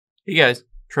Hey guys,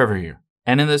 Trevor here.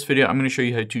 And in this video, I'm going to show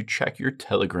you how to check your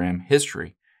Telegram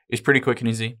history. It's pretty quick and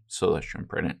easy, so let's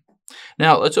jump right in.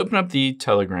 Now, let's open up the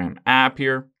Telegram app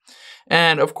here.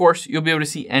 And of course, you'll be able to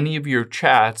see any of your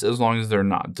chats as long as they're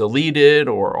not deleted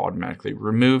or automatically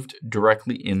removed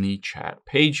directly in the chat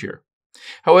page here.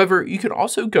 However, you can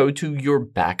also go to your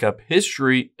backup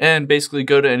history and basically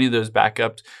go to any of those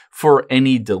backups for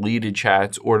any deleted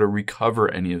chats or to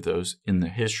recover any of those in the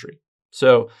history.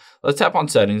 So let's tap on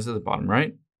settings at the bottom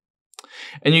right.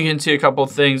 And you can see a couple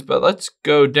of things, but let's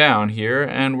go down here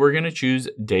and we're going to choose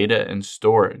data and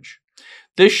storage.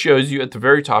 This shows you at the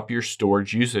very top your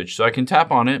storage usage. So I can tap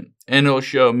on it and it'll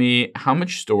show me how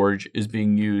much storage is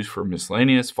being used for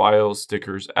miscellaneous files,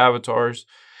 stickers, avatars.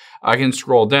 I can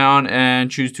scroll down and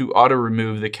choose to auto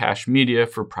remove the cached media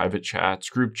for private chats,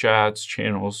 group chats,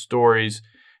 channels, stories,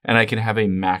 and I can have a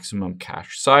maximum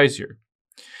cache size here.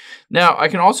 Now, I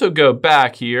can also go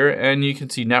back here and you can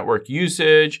see network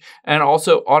usage and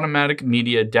also automatic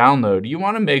media download. You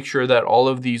want to make sure that all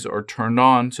of these are turned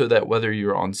on so that whether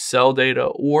you're on cell data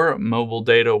or mobile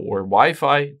data or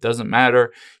Wi-Fi, doesn't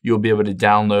matter, you'll be able to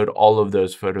download all of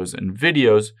those photos and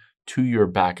videos to your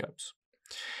backups.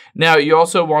 Now, you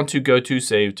also want to go to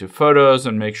Save to Photos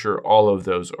and make sure all of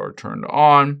those are turned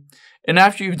on. And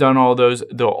after you've done all those,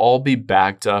 they'll all be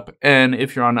backed up. And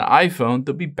if you're on an iPhone,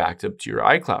 they'll be backed up to your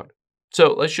iCloud.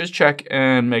 So let's just check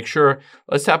and make sure.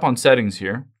 Let's tap on Settings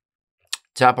here.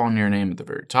 Tap on your name at the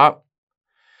very top.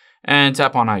 And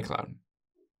tap on iCloud.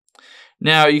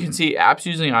 Now you can see apps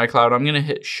using iCloud. I'm going to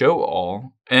hit Show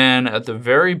All. And at the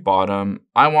very bottom,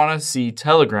 I want to see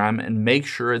Telegram and make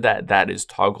sure that that is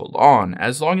toggled on.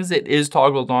 As long as it is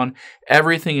toggled on,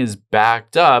 everything is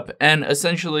backed up. And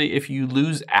essentially, if you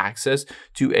lose access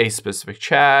to a specific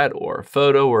chat or a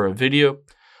photo or a video,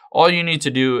 all you need to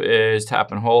do is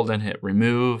tap and hold and hit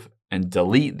remove and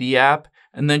delete the app.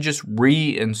 And then just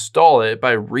reinstall it.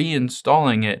 By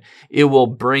reinstalling it, it will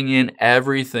bring in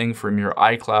everything from your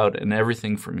iCloud and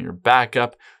everything from your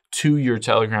backup to your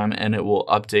Telegram, and it will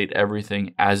update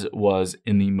everything as it was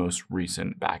in the most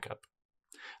recent backup.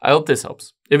 I hope this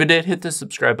helps. If it did, hit the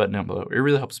subscribe button down below. It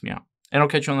really helps me out. And I'll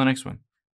catch you on the next one.